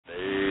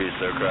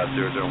aircraft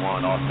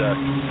 001, off deck,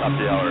 top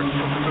the hour.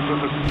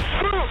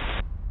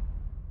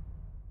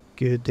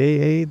 Good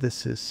day,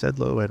 this is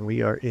Sedlo, and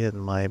we are in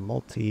my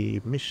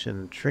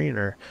Multi-Mission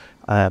Trainer.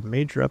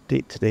 Major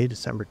update today,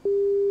 December.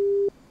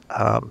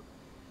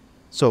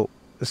 So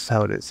this is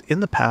how it is. In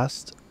the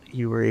past,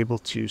 you were able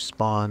to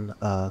spawn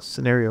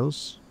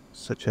scenarios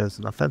such as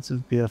an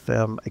offensive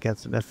BFM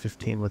against an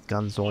F-15 with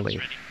guns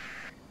only.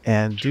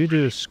 And due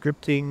to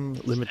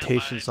scripting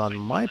limitations on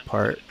my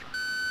part,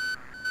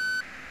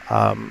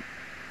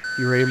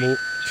 you were able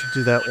to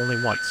do that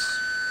only once.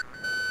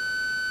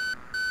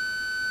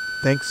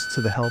 Thanks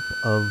to the help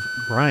of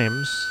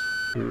Grimes,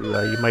 who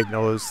you might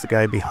know is the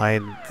guy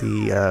behind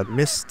the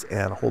Mist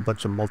and a whole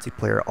bunch of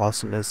multiplayer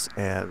awesomeness,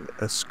 and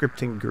a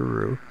scripting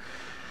guru,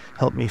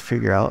 helped me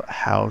figure out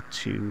how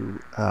to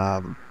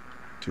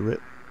do it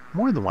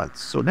more than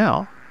once. So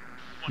now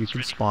you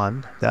can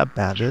spawn that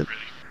bandit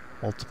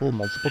multiple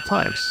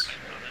times,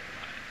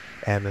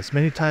 and as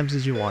many times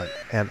as you want,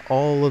 and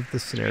all of the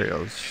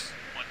scenarios,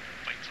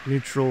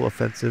 neutral,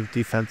 offensive,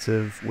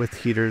 defensive, with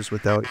heaters,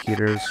 without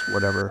heaters,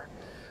 whatever.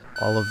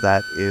 All of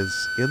that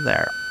is in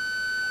there.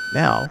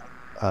 Now,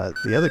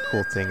 the other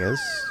cool thing is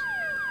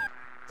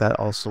that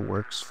also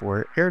works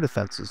for air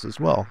defenses as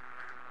well.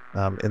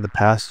 In the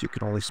past, you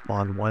could only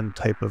spawn one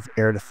type of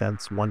air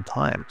defense one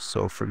time.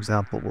 So, for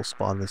example, we'll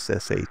spawn this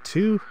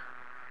SA2,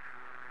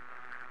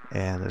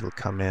 and it'll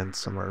come in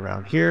somewhere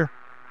around here.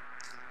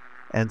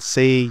 And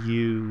say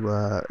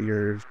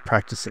you're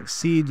practicing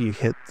SEAD, you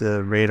hit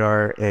the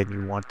radar, and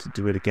you want to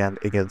do it again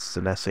against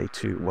an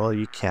SA2. Well,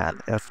 you can.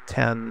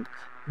 F10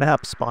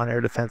 map, spawn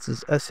air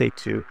defenses,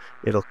 SA2.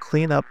 It'll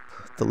clean up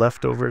the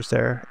leftovers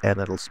there,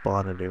 and it'll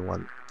spawn a new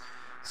one.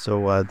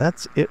 So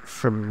that's it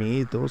from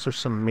me. Those are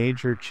some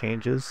major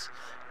changes.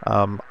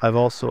 I've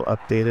also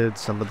updated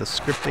some of the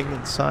scripting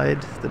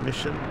inside the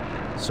mission,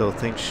 so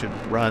things should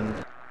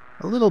run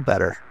a little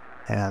better,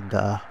 and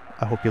I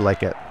hope you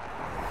like it.